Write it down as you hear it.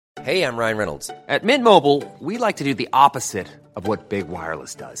Hey, I'm Ryan Reynolds. At Mint Mobile, we like to do the opposite of what Big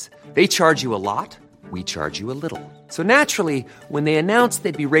Wireless does. They charge you a lot, we charge you a little. So naturally, when they announced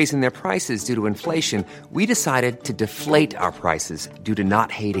they'd be raising their prices due to inflation, we decided to deflate our prices due to not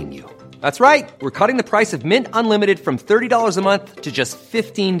hating you. That's right. We're cutting the price of Mint Unlimited from $30 a month to just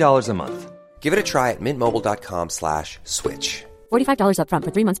 $15 a month. Give it a try at mintmobile.com/switch. $45 up front for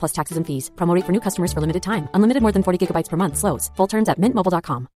 3 months plus taxes and fees. Promo rate for new customers for limited time. Unlimited more than 40 gigabytes per month. Slows full terms at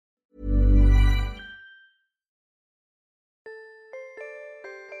mintmobile.com.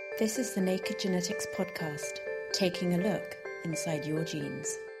 This is the Naked Genetics Podcast, taking a look inside your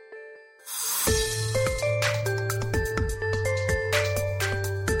genes.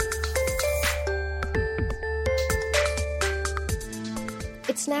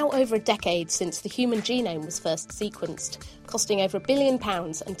 It's now over a decade since the human genome was first sequenced, costing over £1 billion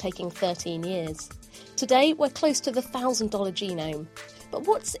and taking 13 years. Today, we're close to the $1,000 genome. But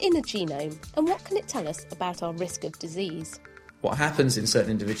what's in a genome, and what can it tell us about our risk of disease? What happens in certain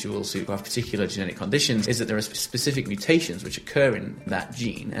individuals who have particular genetic conditions is that there are specific mutations which occur in that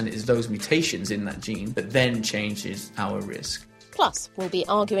gene, and it is those mutations in that gene that then changes our risk. Plus, we'll be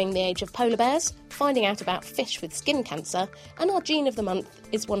arguing the age of polar bears, finding out about fish with skin cancer, and our gene of the month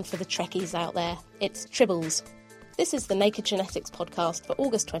is one for the Trekkies out there. It's tribbles. This is the Naked Genetics Podcast for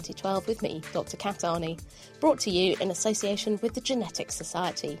August 2012 with me, Dr. Kat Arney, brought to you in association with the Genetics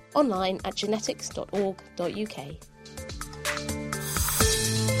Society, online at genetics.org.uk.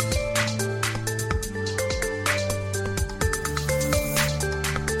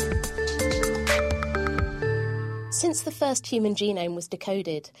 Since the first human genome was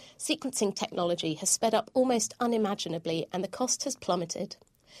decoded, sequencing technology has sped up almost unimaginably and the cost has plummeted.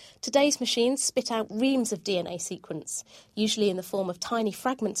 Today's machines spit out reams of DNA sequence, usually in the form of tiny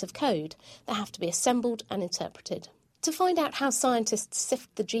fragments of code that have to be assembled and interpreted. To find out how scientists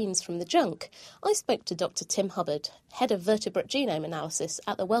sift the genes from the junk, I spoke to Dr. Tim Hubbard, head of vertebrate genome analysis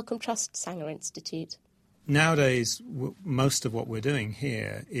at the Wellcome Trust Sanger Institute. Nowadays, most of what we're doing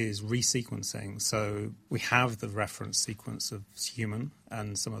here is resequencing. So we have the reference sequence of human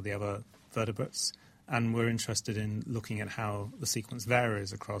and some of the other vertebrates, and we're interested in looking at how the sequence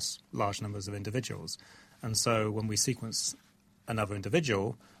varies across large numbers of individuals. And so when we sequence another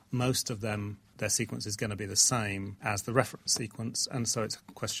individual, most of them, their sequence is going to be the same as the reference sequence, and so it's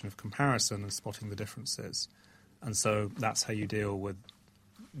a question of comparison and spotting the differences. And so that's how you deal with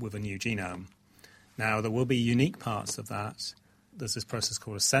a new genome. Now, there will be unique parts of that. There's this process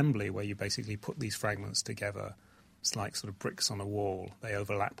called assembly, where you basically put these fragments together. It's like sort of bricks on a wall. They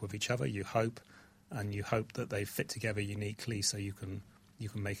overlap with each other, you hope, and you hope that they fit together uniquely so you can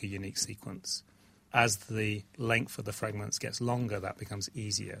make a unique sequence. As the length of the fragments gets longer, that becomes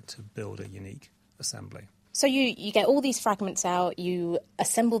easier to build a unique assembly. So you get all these fragments out, you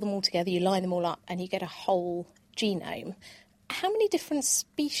assemble them all together, you line them all up, and you get a whole genome. How many different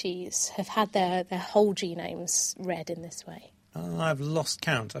species have had their whole genomes read in this way? I've lost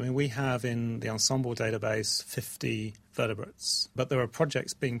count. I mean, we have in the Ensemble database 50 vertebrates, but there are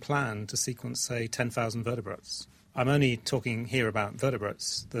projects being planned to sequence, say, 10,000 vertebrates. I'm only talking here about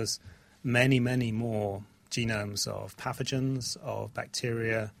vertebrates. There's many, many more genomes of pathogens, of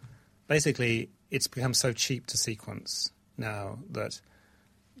bacteria. Basically, it's become so cheap to sequence now that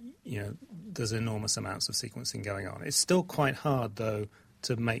there's enormous amounts of sequencing going on. It's still quite hard, though,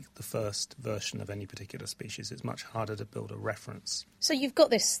 to make the first version of any particular species. It's much harder to build a reference. So you've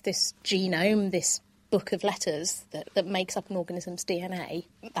got this genome, this book of letters that makes up an organism's DNA.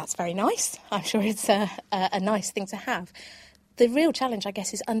 That's very nice. I'm sure it's a nice thing to have. The real challenge, I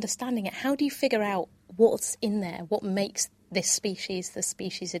guess, is understanding it. How do you figure out what's in there? What makes this species the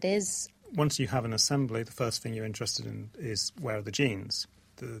species it is? Once you have an assembly, the first thing you're interested in is where are the genes.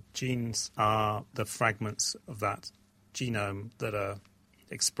 The genes are the fragments of that genome that are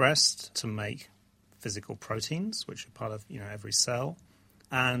expressed to make physical proteins, which are part of every cell,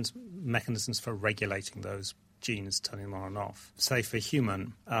 and mechanisms for regulating those genes, turning them on and off. Say for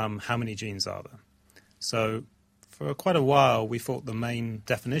human, how many genes are there? So for quite a while, we thought the main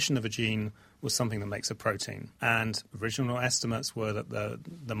definition of a gene was something that makes a protein. And original estimates were that there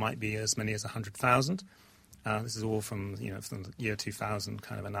might be as many as 100,000. This is all from the year 2000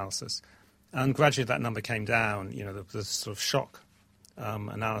 kind of analysis. And gradually that number came down. There was a sort of shock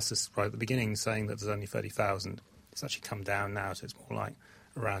analysis right at the beginning saying that there's only 30,000. It's actually come down now, so it's more like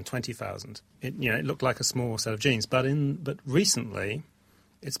around 20,000. It looked like a small set of genes, but recently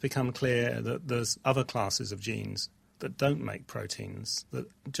it's become clear that there's other classes of genes that don't make proteins, that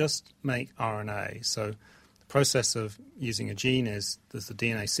just make RNA. So the process of using a gene is there's the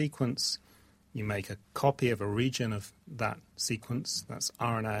DNA sequence, You make a copy of a region of that sequence, that's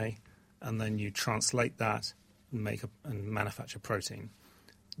RNA, and then you translate that and manufacture protein.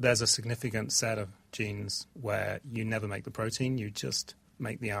 There's a significant set of genes where you never make the protein, you just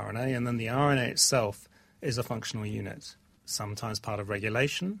make the RNA, and then the RNA itself is a functional unit, sometimes part of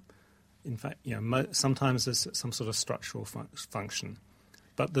regulation. In fact, sometimes there's some sort of structural function.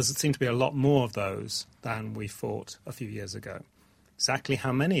 But there seem to be a lot more of those than we thought a few years ago. Exactly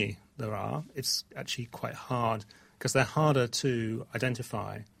how many there are, it's actually quite hard, because they're harder to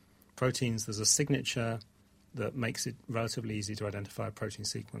identify. Proteins, there's a signature that makes it relatively easy to identify a protein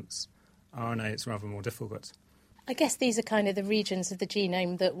sequence. RNA, it's rather more difficult. I guess these are kind of the regions of the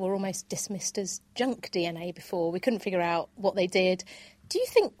genome that were almost dismissed as junk DNA before. We couldn't figure out what they did. Do you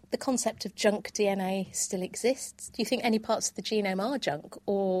think the concept of junk DNA still exists? Do you think any parts of the genome are junk,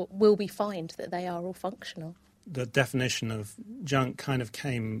 or will we find that they are all functional? The definition of junk kind of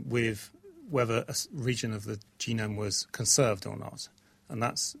came with whether a region of the genome was conserved or not. And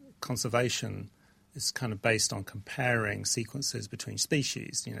that's conservation is kind of based on comparing sequences between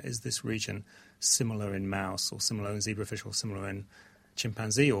species. Is this region similar in mouse or similar in zebrafish or similar in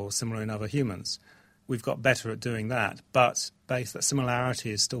chimpanzee or similar in other humans? We've got better at doing that, but that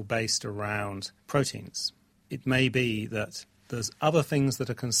similarity is still based around proteins. It may be that there's other things that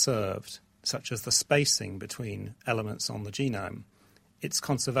are conserved, such as the spacing between elements on the genome. It's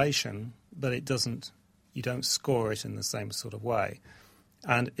conservation, but you don't score it in the same sort of way.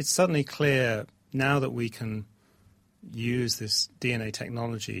 And it's suddenly clear now that we can use this DNA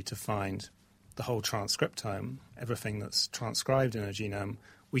technology to find the whole transcriptome, everything that's transcribed in a genome,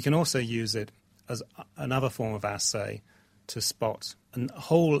 we can also use it as another form of assay to spot a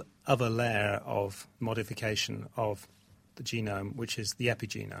whole other layer of modification of the genome, which is the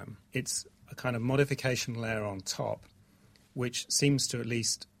epigenome. It's a kind of modification layer on top, which seems to at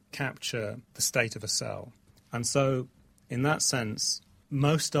least capture the state of a cell. And so, in that sense,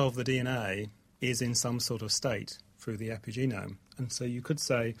 most of the DNA is in some sort of state through the epigenome. And so you could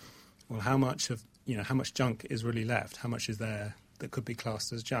say, well, how much junk is really left? How much is there that could be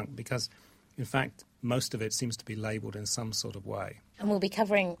classed as junk? Because, in fact, most of it seems to be labelled in some sort of way. And we'll be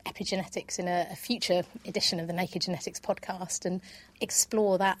covering epigenetics in a future edition of the Naked Genetics podcast and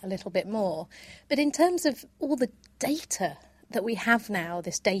explore that a little bit more. But in terms of all the data that we have now,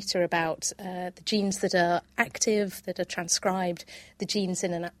 this data about the genes that are active, that are transcribed, the genes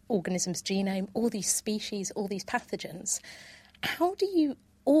in an organism's genome, all these species, all these pathogens, how do you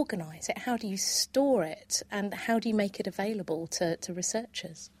organise it? How do you store it? And how do you make it available to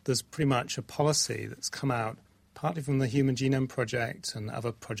researchers? There's pretty much a policy that's come out, partly from the Human Genome Project and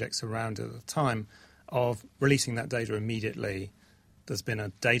other projects around at the time, of releasing that data immediately. There's been a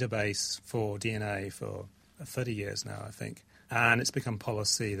database for DNA for 30 years now, I think. And it's become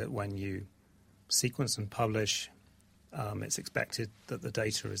policy that when you sequence and publish, it's expected that the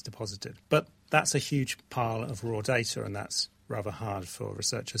data is deposited. But that's a huge pile of raw data, and that's rather hard for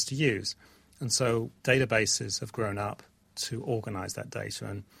researchers to use. And so databases have grown up to organize that data.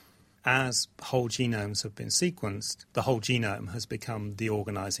 And as whole genomes have been sequenced, the whole genome has become the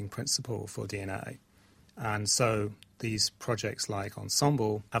organizing principle for DNA. And so these projects like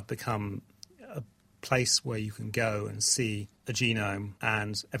Ensembl have become a place where you can go and see a genome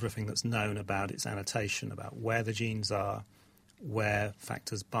and everything that's known about its annotation, about where the genes are, where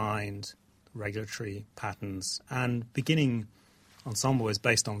factors bind, regulatory patterns. And beginning Ensembl is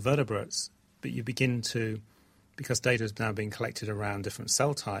based on vertebrates, but you begin to, because data is now being collected around different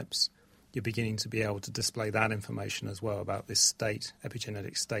cell types, you're beginning to be able to display that information as well about this state,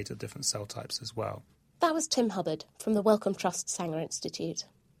 epigenetic state of different cell types as well. That was Tim Hubbard from the Wellcome Trust Sanger Institute.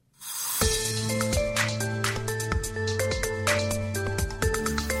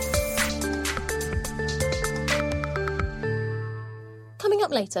 Coming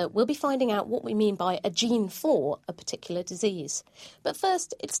up later, we'll be finding out what we mean by a gene for a particular disease. But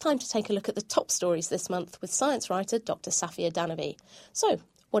first, it's time to take a look at the top stories this month with science writer Dr. Safia Danavi. So,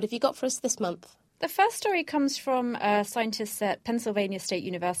 what have you got for us this month? The first story comes from scientists at Pennsylvania State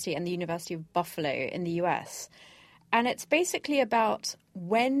University and the University of Buffalo in the US. And it's basically about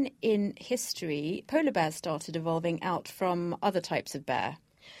when in history polar bears started evolving out from other types of bear.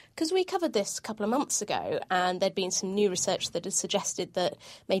 Because we covered this a couple of months ago, and there'd been some new research that had suggested that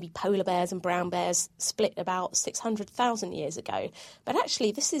maybe polar bears and brown bears split about 600,000 years ago. But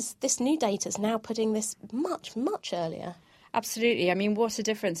actually, this new data is now putting this much, much earlier. Absolutely. I mean, what a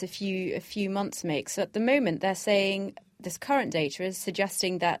difference a few months makes. So at the moment, they're saying this current data is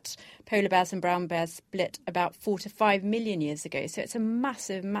suggesting that polar bears and brown bears split about 4 to 5 million years ago. So it's a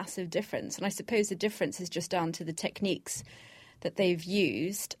massive, massive difference. And I suppose the difference is just down to the techniques that they've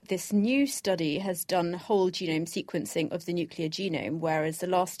used, this new study has done whole genome sequencing of the nuclear genome, whereas the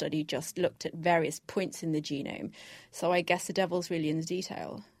last study just looked at various points in the genome. So I guess the devil's really in the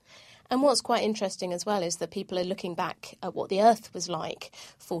detail. And what's quite interesting as well is that people are looking back at what the Earth was like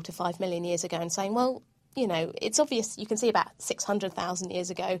 4 to 5 million years ago and saying, well, you know, it's obvious. You can see about 600,000 years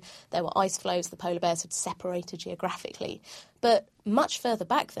ago, there were ice floes, the polar bears had separated geographically. But much further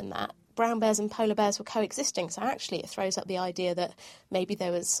back than that, brown bears and polar bears were coexisting. So actually it throws up the idea that maybe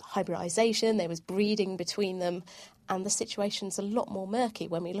there was hybridization, there was breeding between them, and the situation's a lot more murky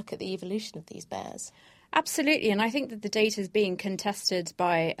when we look at the evolution of these bears. Absolutely, and I think that the data is being contested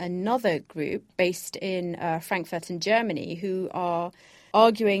by another group based in Frankfurt in Germany who are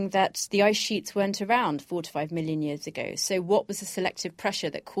arguing that the ice sheets weren't around 4 to 5 million years ago. So what was the selective pressure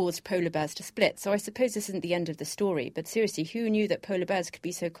that caused polar bears to split? So I suppose this isn't the end of the story, but seriously, who knew that polar bears could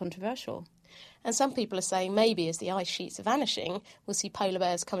be so controversial? And some people are saying maybe as the ice sheets are vanishing, we'll see polar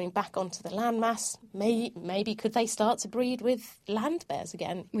bears coming back onto the landmass. Maybe could they start to breed with land bears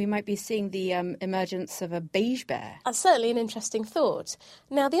again? We might be seeing the emergence of a beige bear. That's certainly an interesting thought.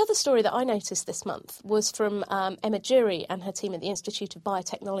 Now, the other story that I noticed this month was from Emma Jury and her team at the Institute of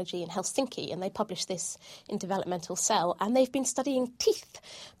Biotechnology in Helsinki, and they published this in Developmental Cell, and they've been studying teeth,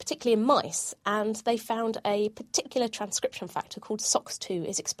 particularly in mice, and they found a particular transcription factor called SOX2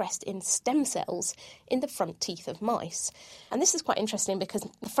 is expressed in stem cells in the front teeth of mice. And this is quite interesting because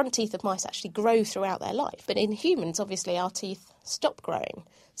the front teeth of mice actually grow throughout their life. But in humans, obviously, our teeth stop growing.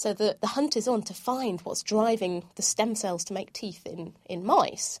 So the hunt is on to find what's driving the stem cells to make teeth in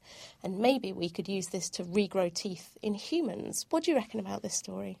mice. And maybe we could use this to regrow teeth in humans. What do you reckon about this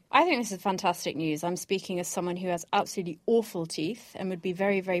story? I think this is fantastic news. I'm speaking as someone who has absolutely awful teeth and would be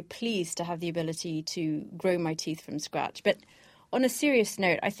very, very pleased to have the ability to grow my teeth from scratch. But on a serious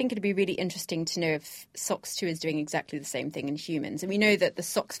note, I think it'd be really interesting to know if SOX2 is doing exactly the same thing in humans. And we know that the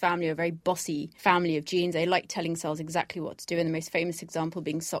SOX family are a very bossy family of genes. They like telling cells exactly what to do. And the most famous example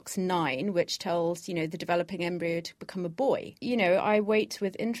being SOX9, which tells, the developing embryo to become a boy. I wait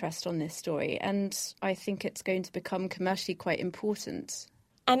with interest on this story, and I think it's going to become commercially quite important.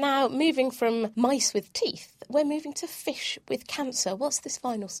 And now, moving from mice with teeth, we're moving to fish with cancer. What's this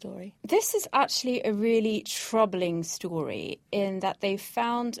final story? This is actually a really troubling story in that they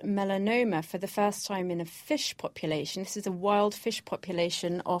found melanoma for the first time in a fish population. This is a wild fish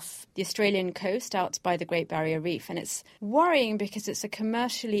population off the Australian coast out by the Great Barrier Reef. And it's worrying because it's a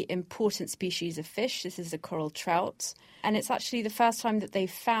commercially important species of fish. This is a coral trout. And it's actually the first time that they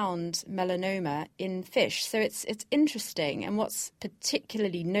found melanoma in fish. So it's interesting. And what's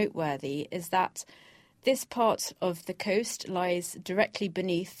particularly noteworthy is that this part of the coast lies directly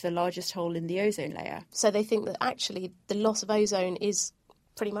beneath the largest hole in the ozone layer. So they think that actually the loss of ozone is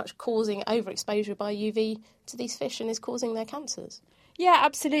pretty much causing overexposure by UV to these fish and is causing their cancers. Yeah,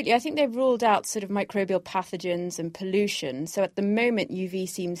 absolutely. I think they've ruled out sort of microbial pathogens and pollution. So at the moment, UV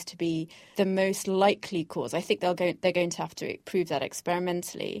seems to be the most likely cause. I think they're going to have to prove that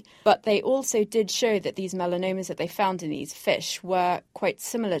experimentally. But they also did show that these melanomas that they found in these fish were quite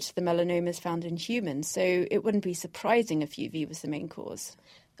similar to the melanomas found in humans. So it wouldn't be surprising if UV was the main cause.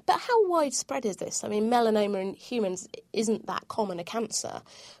 But how widespread is this? I mean, melanoma in humans isn't that common a cancer.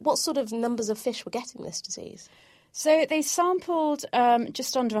 What sort of numbers of fish were getting this disease? So they sampled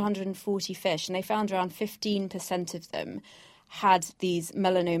just under 140 fish, and they found around 15% of them had these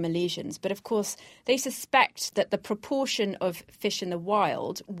melanoma lesions. But of course, they suspect that the proportion of fish in the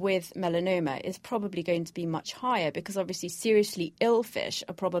wild with melanoma is probably going to be much higher because obviously seriously ill fish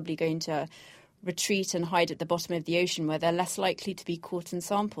are probably going to retreat and hide at the bottom of the ocean where they're less likely to be caught and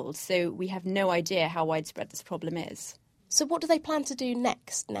sampled. So we have no idea how widespread this problem is. So what do they plan to do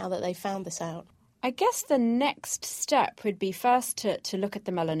next now that they've found this out? I guess the next step would be first to look at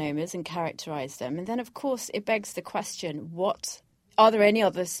the melanomas and characterise them. And then, of course, it begs the question, are there any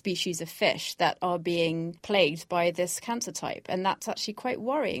other species of fish that are being plagued by this cancer type? And that's actually quite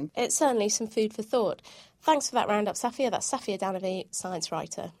worrying. It's certainly some food for thought. Thanks for that roundup, Safia. That's Safia Danavi, science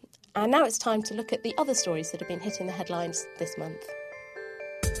writer. And now it's time to look at the other stories that have been hitting the headlines this month.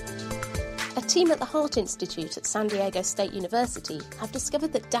 A team at the Heart Institute at San Diego State University have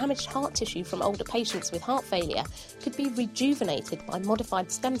discovered that damaged heart tissue from older patients with heart failure could be rejuvenated by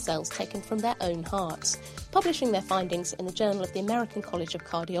modified stem cells taken from their own hearts, publishing their findings in the Journal of the American College of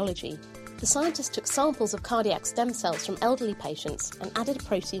Cardiology. The scientists took samples of cardiac stem cells from elderly patients and added a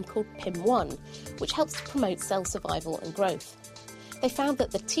protein called PIM1, which helps to promote cell survival and growth. They found that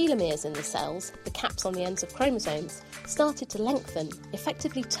the telomeres in the cells, the caps on the ends of chromosomes, started to lengthen,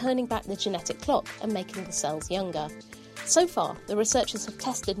 effectively turning back the genetic clock and making the cells younger. So far, the researchers have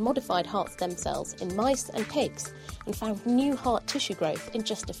tested modified heart stem cells in mice and pigs and found new heart tissue growth in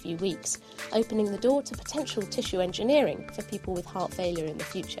just a few weeks, opening the door to potential tissue engineering for people with heart failure in the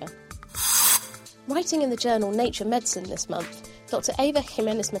future. Writing in the journal Nature Medicine this month, Dr. Eva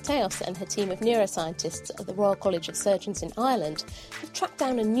Jimenez-Mateos and her team of neuroscientists at the Royal College of Surgeons in Ireland have tracked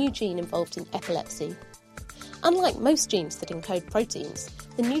down a new gene involved in epilepsy. Unlike most genes that encode proteins,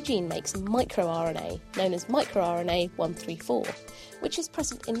 the new gene makes microRNA, known as microRNA 134, which is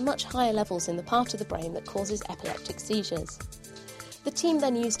present in much higher levels in the part of the brain that causes epileptic seizures. The team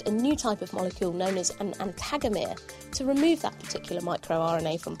then used a new type of molecule known as an antagomer to remove that particular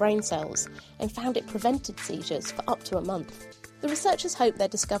microRNA from brain cells and found it prevented seizures for up to a month. The researchers hope their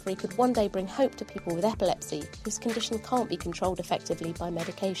discovery could one day bring hope to people with epilepsy whose condition can't be controlled effectively by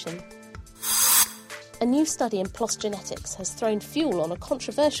medication. A new study in PLOS Genetics has thrown fuel on a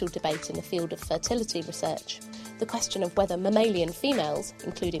controversial debate in the field of fertility research, the question of whether mammalian females,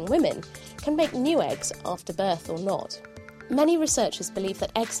 including women, can make new eggs after birth or not. Many researchers believe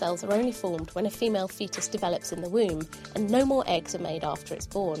that egg cells are only formed when a female fetus develops in the womb, and no more eggs are made after it's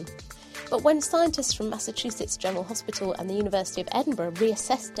born. But when scientists from Massachusetts General Hospital and the University of Edinburgh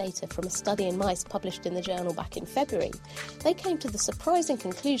reassessed data from a study in mice published in the journal back in February, they came to the surprising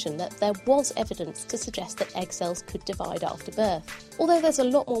conclusion that there was evidence to suggest that egg cells could divide after birth. Although there's a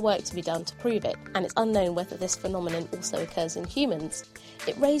lot more work to be done to prove it, and it's unknown whether this phenomenon also occurs in humans,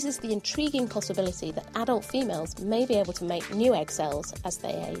 it raises the intriguing possibility that adult females may be able to make new egg cells as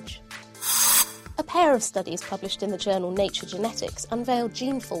they age. A pair of studies published in the journal Nature Genetics unveiled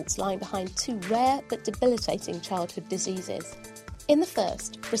gene faults lying behind two rare but debilitating childhood diseases. In the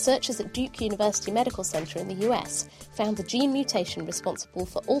first, researchers at Duke University Medical Center in the US found the gene mutation responsible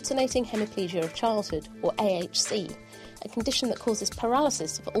for alternating hemiplegia of childhood, or AHC, a condition that causes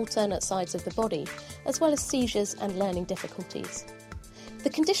paralysis of alternate sides of the body, as well as seizures and learning difficulties. The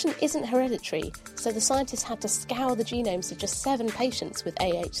condition isn't hereditary, so the scientists had to scour the genomes of just 7 patients with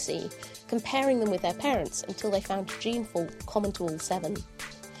AHC, comparing them with their parents until they found a gene fault common to all 7.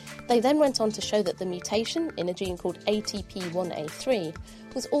 They then went on to show that the mutation in a gene called ATP1A3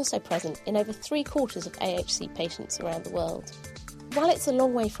 was also present in over 3/4 of AHC patients around the world. While it's a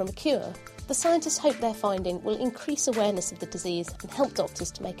long way from a cure, the scientists hope their finding will increase awareness of the disease and help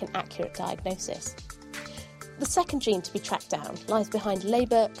doctors to make an accurate diagnosis. The second gene to be tracked down lies behind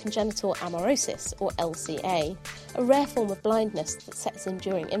Leber congenital amaurosis, or LCA, a rare form of blindness that sets in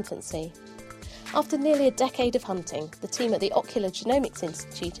during infancy. After nearly a decade of hunting, the team at the Ocular Genomics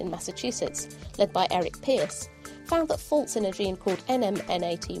Institute in Massachusetts, led by Eric Pierce, found that faults in a gene called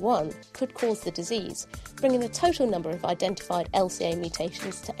NMNAT1 could cause the disease, bringing the total number of identified LCA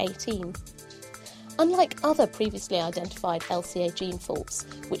mutations to 18. Unlike other previously identified LCA gene faults,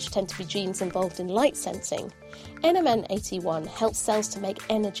 which tend to be genes involved in light sensing, NMNAT1 helps cells to make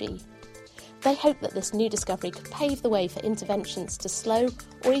energy. They hope that this new discovery could pave the way for interventions to slow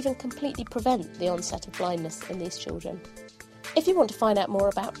or even completely prevent the onset of blindness in these children. If you want to find out more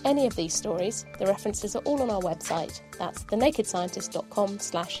about any of these stories, the references are all on our website. That's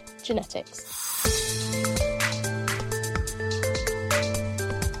thenakedscientist.com/genetics.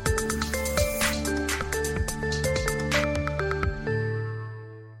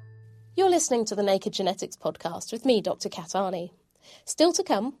 You're listening to the Naked Genetics podcast with me, Dr. Kat Arney. Still to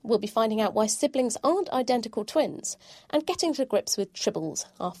come, we'll be finding out why siblings aren't identical twins and getting to grips with tribbles,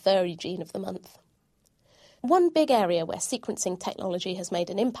 our furry gene of the month. One big area where sequencing technology has made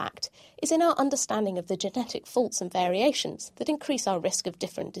an impact is in our understanding of the genetic faults and variations that increase our risk of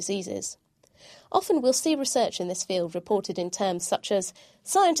different diseases. Often we'll see research in this field reported in terms such as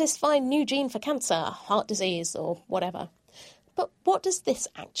scientists find new gene for cancer, heart disease, or whatever. But what does this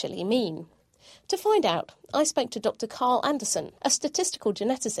actually mean? To find out, I spoke to Dr. Carl Anderson, a statistical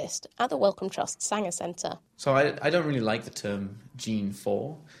geneticist at the Wellcome Trust Sanger Centre. So I don't really like the term gene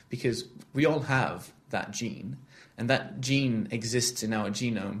 4 because we all have that gene, and that gene exists in our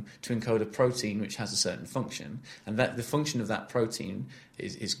genome to encode a protein which has a certain function, and that the function of that protein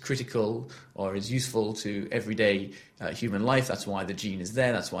is critical or is useful to everyday human life. That's why the gene is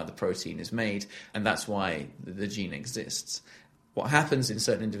there, that's why the protein is made, and that's why the gene exists. What happens in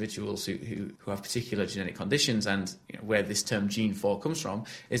certain individuals who have particular genetic conditions, and where this term gene 4 comes from,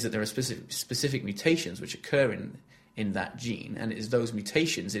 is that there are specific mutations which occur in that gene, and it is those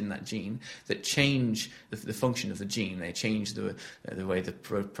mutations in that gene that change the function of the gene. They change the way the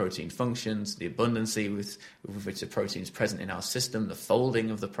protein functions, the abundancy with which the protein is present in our system, the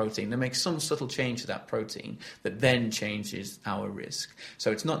folding of the protein. They make some subtle change to that protein that then changes our risk. So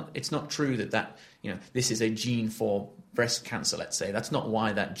it's not true that this is a gene 4 breast cancer, let's say, that's not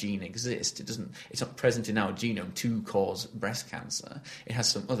why that gene exists. It's not present in our genome to cause breast cancer. It has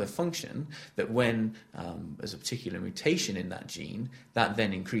some other function that when there's a particular mutation in that gene, that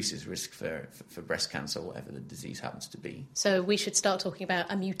then increases risk for breast cancer, whatever the disease happens to be. So we should start talking about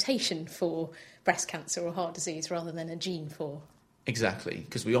a mutation for breast cancer or heart disease rather than a gene for... Exactly,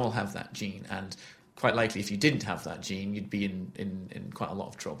 because we all have that gene, and quite likely if you didn't have that gene, you'd be in quite a lot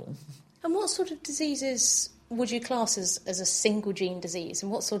of trouble. And what sort of diseases would you class as a single gene disease,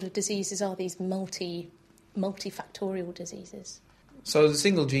 and what sort of diseases are these multifactorial diseases? So the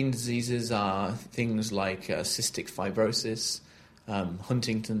single gene diseases are things like cystic fibrosis,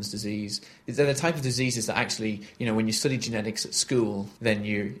 Huntington's disease. They're the type of diseases that actually, when you study genetics at school, then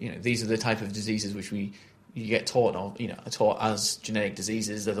these are the type of diseases which you get taught as genetic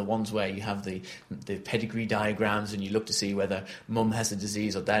diseases. They're the ones where you have the pedigree diagrams and you look to see whether mum has a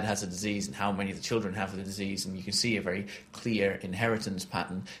disease or dad has a disease and how many of the children have the disease, and you can see a very clear inheritance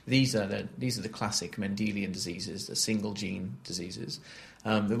pattern. These are the classic Mendelian diseases, the single gene diseases.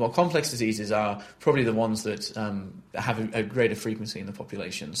 The more complex diseases are probably the ones that have a greater frequency in the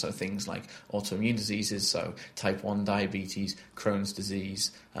population. So things like autoimmune diseases, so type 1 diabetes, Crohn's disease,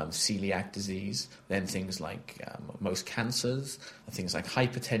 celiac disease, then things like most cancers, things like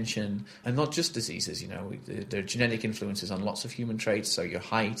hypertension, and not just diseases. There are genetic influences on lots of human traits, so your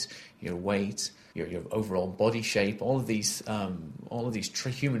height, your weight, your overall body shape, all of these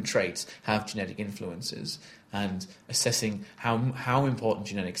human traits have genetic influences, and assessing how important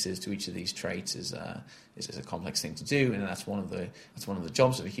genetics is to each of these traits is a complex thing to do, and that's one of the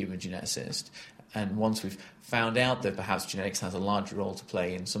jobs of a human geneticist. And once we've found out that perhaps genetics has a large role to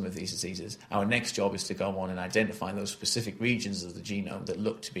play in some of these diseases, our next job is to go on and identify those specific regions of the genome that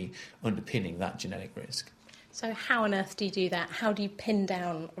look to be underpinning that genetic risk. So how on earth do you do that? How do you pin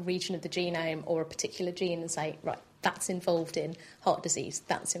down a region of the genome or a particular gene and say, right, that's involved in heart disease,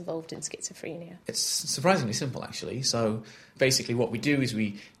 that's involved in schizophrenia? It's surprisingly simple, actually. So basically what we do is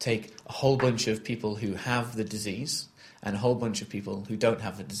we take a whole bunch of people who have the disease and a whole bunch of people who don't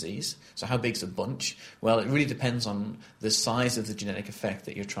have the disease. So how big's a bunch? Well, it really depends on the size of the genetic effect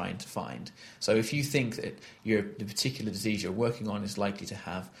that you're trying to find. So if you think that the particular disease you're working on is likely to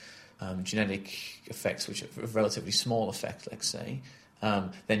have genetic effects which are a relatively small effect, let's say,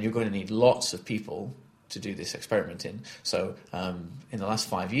 then you're going to need lots of people to do this experiment in. So in the last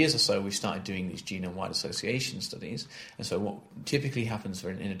 5 years or so, we've started doing these genome-wide association studies. And so what typically happens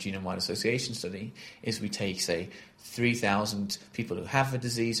in a genome-wide association study is we take, say, 3,000 people who have a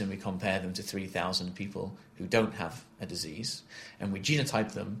disease and we compare them to 3,000 people who don't have a disease. And we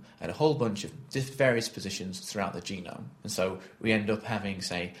genotype them at a whole bunch of various positions throughout the genome. And so we end up having,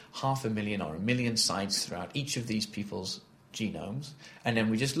 say, 500,000 or 1 million sites throughout each of these people's genomes, and then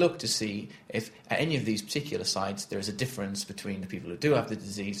we just look to see if at any of these particular sites there is a difference between the people who do have the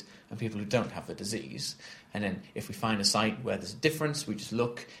disease and people who don't have the disease. And then if we find a site where there's a difference, we just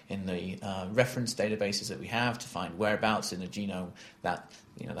look in the reference databases that we have to find whereabouts in the genome that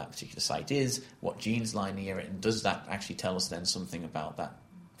that particular site is, what genes lie near it, and does that actually tell us then something about that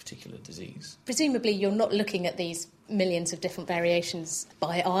particular disease. Presumably you're not looking at these millions of different variations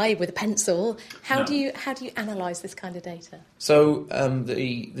by eye with a pencil. How do you analyse this kind of data? So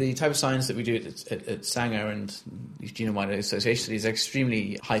the type of science that we do at Sanger and these genome-wide association is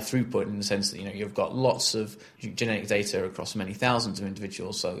extremely high throughput in the sense that you've got lots of genetic data across many thousands of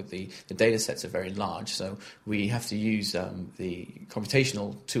individuals, so the data sets are very large. So we have to use the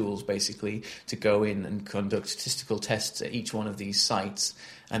computational tools basically to go in and conduct statistical tests at each one of these sites.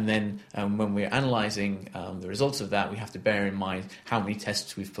 And then when we're analysing the results of that, we have to bear in mind how many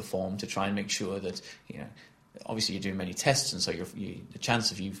tests we've performed to try and make sure that, obviously you're doing many tests, and so the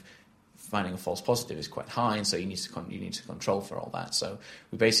chance of you finding a false positive is quite high, and so you need to control for all that. So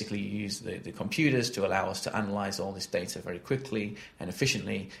we basically use the computers to allow us to analyse all this data very quickly and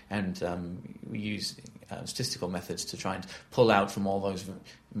efficiently, and we use statistical methods to try and pull out from all those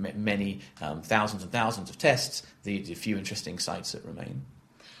many thousands and thousands of tests the few interesting sites that remain.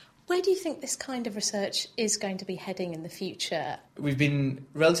 Where do you think this kind of research is going to be heading in the future? We've been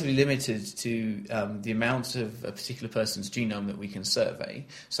relatively limited to the amount of a particular person's genome that we can survey.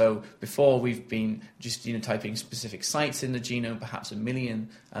 So before we've been just genotyping specific sites in the genome, perhaps 1 million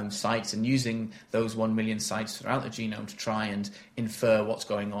sites, and using those 1 million sites throughout the genome to try and infer what's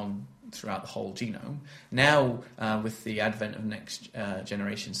going on throughout the whole genome. Now, with the advent of next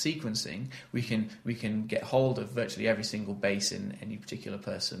generation sequencing, we can get hold of virtually every single base in any particular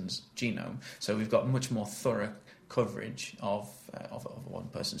person's genome. So we've got much more thorough coverage of one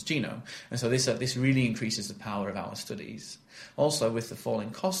person's genome, and so this really increases the power of our studies. Also, with the falling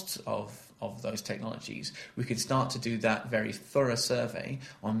costs of of those technologies, we could start to do that very thorough survey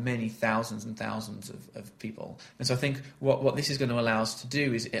on many thousands and thousands of people. And so I think what this is going to allow us to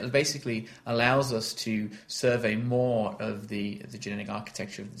do is it basically allows us to survey more of the genetic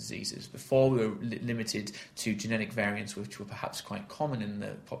architecture of the diseases. Before, we were limited to genetic variants which were perhaps quite common in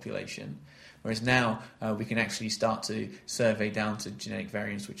the population, whereas now we can actually start to survey down to genetic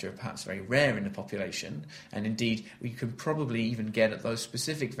variants which are perhaps very rare in the population, and indeed we can probably even get at those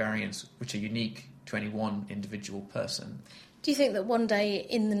specific variants which are unique to any one individual person. Do you think that one day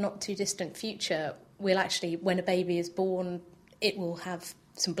in the not too distant future we'll actually, when a baby is born, it will have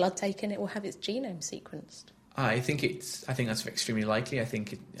some blood taken, it will have its genome sequenced? I think that's extremely likely. I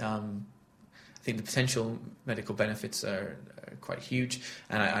think the potential medical benefits are quite huge,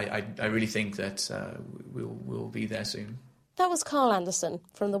 and I really think that we'll be there soon. That was Carl Anderson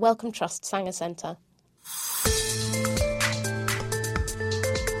from the Wellcome Trust Sanger Centre.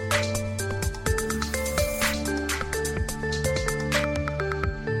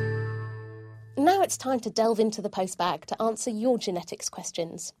 Now it's time to delve into the postbag to answer your genetics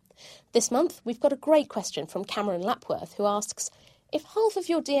questions. This month we've got a great question from Cameron Lapworth, who asks, if half of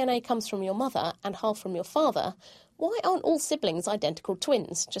your DNA comes from your mother and half from your father, why aren't all siblings identical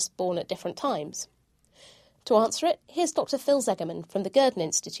twins, just born at different times? To answer it, here's Dr. Phil Zegerman from the Gurdon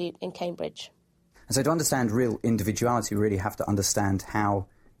Institute in Cambridge. And so to understand real individuality, we really have to understand how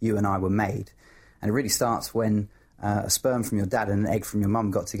you and I were made. And it really starts when a sperm from your dad and an egg from your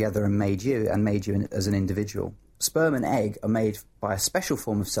mum got together and made you as an individual. Sperm and egg are made by a special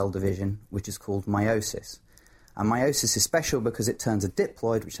form of cell division, which is called meiosis. And meiosis is special because it turns a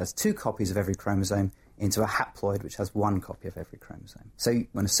diploid, which has 2 copies of every chromosome, into a haploid, which has 1 copy of every chromosome. So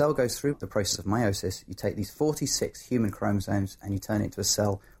when a cell goes through the process of meiosis, you take these 46 human chromosomes and you turn it into a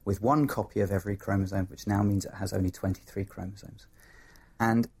cell with 1 copy of every chromosome, which now means it has only 23 chromosomes.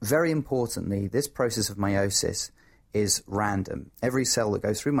 And very importantly, this process of meiosis is random. Every cell that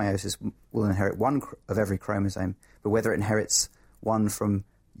goes through meiosis will inherit 1 of every chromosome, but whether it inherits 1 from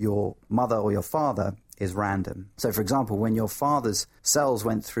your mother or your father is random. So, for example, when your father's cells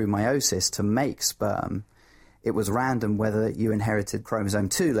went through meiosis to make sperm, it was random whether you inherited chromosome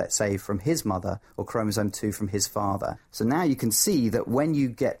 2, let's say, from his mother or chromosome 2 from his father. So now you can see that when you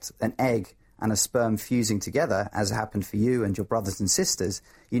get an egg and a sperm fusing together, as happened for you and your brothers and sisters,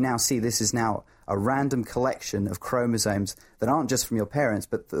 you now see this is now a random collection of chromosomes that aren't just from your parents,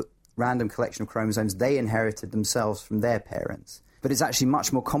 but the random collection of chromosomes they inherited themselves from their parents. But it's actually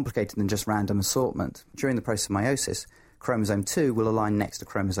much more complicated than just random assortment. During the process of meiosis, chromosome 2 will align next to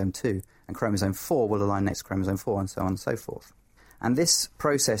chromosome 2, and chromosome 4 will align next to chromosome 4, and so on and so forth. And this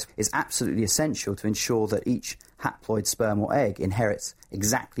process is absolutely essential to ensure that each haploid sperm or egg inherits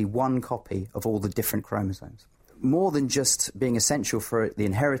exactly 1 copy of all the different chromosomes. More than just being essential for the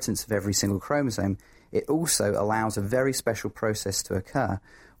inheritance of every single chromosome, it also allows a very special process to occur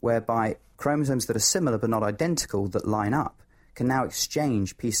whereby chromosomes that are similar but not identical that line up can now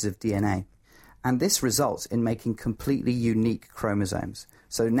exchange pieces of DNA. And this results in making completely unique chromosomes.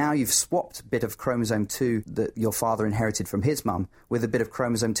 So now you've swapped a bit of chromosome 2 that your father inherited from his mum with a bit of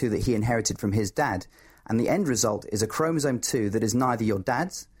chromosome 2 that he inherited from his dad. And the end result is a chromosome 2 that is neither your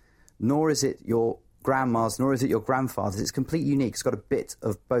dad's, nor is it your grandma's, nor is it your grandfather's. It's completely unique. It's got a bit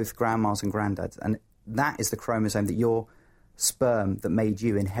of both grandma's and granddad's. And that is the chromosome that your sperm that made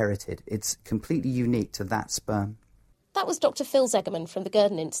you inherited. It's completely unique to that sperm. That was Dr. Phil Zegerman from the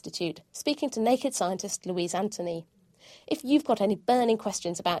Gurdon Institute, speaking to Naked scientist Louise Anthony. If you've got any burning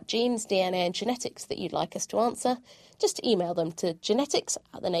questions about genes, DNA and genetics that you'd like us to answer, just email them to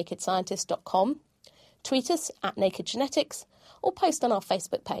genetics@thenakedscientist.com, tweet us @nakedgenetics, or post on our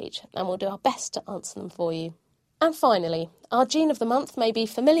Facebook page, and we'll do our best to answer them for you. And finally, our gene of the month may be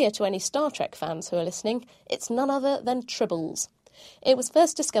familiar to any Star Trek fans who are listening. It's none other than tribbles. It was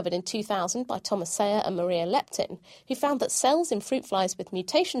first discovered in 2000 by Thomas Sayer and Maria Leptin, who found that cells in fruit flies with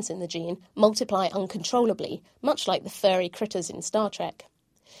mutations in the gene multiply uncontrollably, much like the furry critters in Star Trek.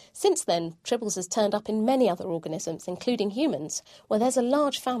 Since then, tribbles has turned up in many other organisms, including humans, where there's a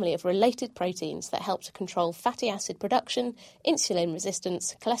large family of related proteins that help to control fatty acid production, insulin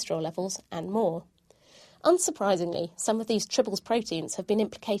resistance, cholesterol levels, and more. Unsurprisingly, some of these tribbles proteins have been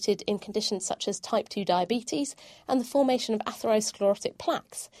implicated in conditions such as type 2 diabetes and the formation of atherosclerotic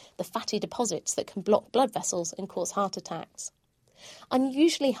plaques, the fatty deposits that can block blood vessels and cause heart attacks.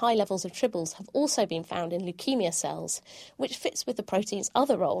 Unusually high levels of tribbles have also been found in leukemia cells, which fits with the protein's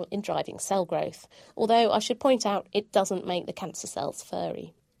other role in driving cell growth, although I should point out it doesn't make the cancer cells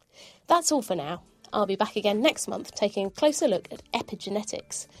furry. That's all for now. I'll be back again next month taking a closer look at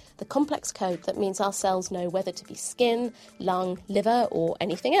epigenetics, the complex code that means our cells know whether to be skin, lung, liver or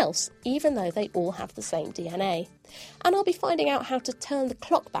anything else, even though they all have the same DNA. And I'll be finding out how to turn the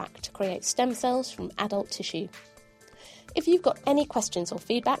clock back to create stem cells from adult tissue. If you've got any questions or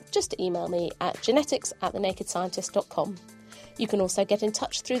feedback, just email me at genetics@thenakedscientist.com. You can also get in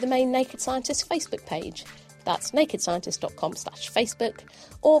touch through the main Naked Scientist Facebook page. That's nakedscientist.com/Facebook,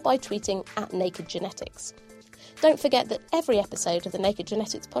 or by tweeting @NakedGenetics. Don't forget that every episode of the Naked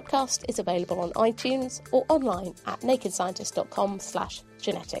Genetics podcast is available on iTunes or online at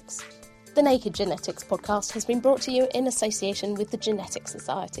nakedscientist.com/genetics. The Naked Genetics podcast has been brought to you in association with the Genetics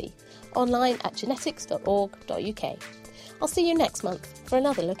Society, online at genetics.org.uk. I'll see you next month for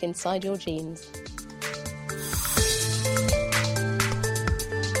another look inside your genes.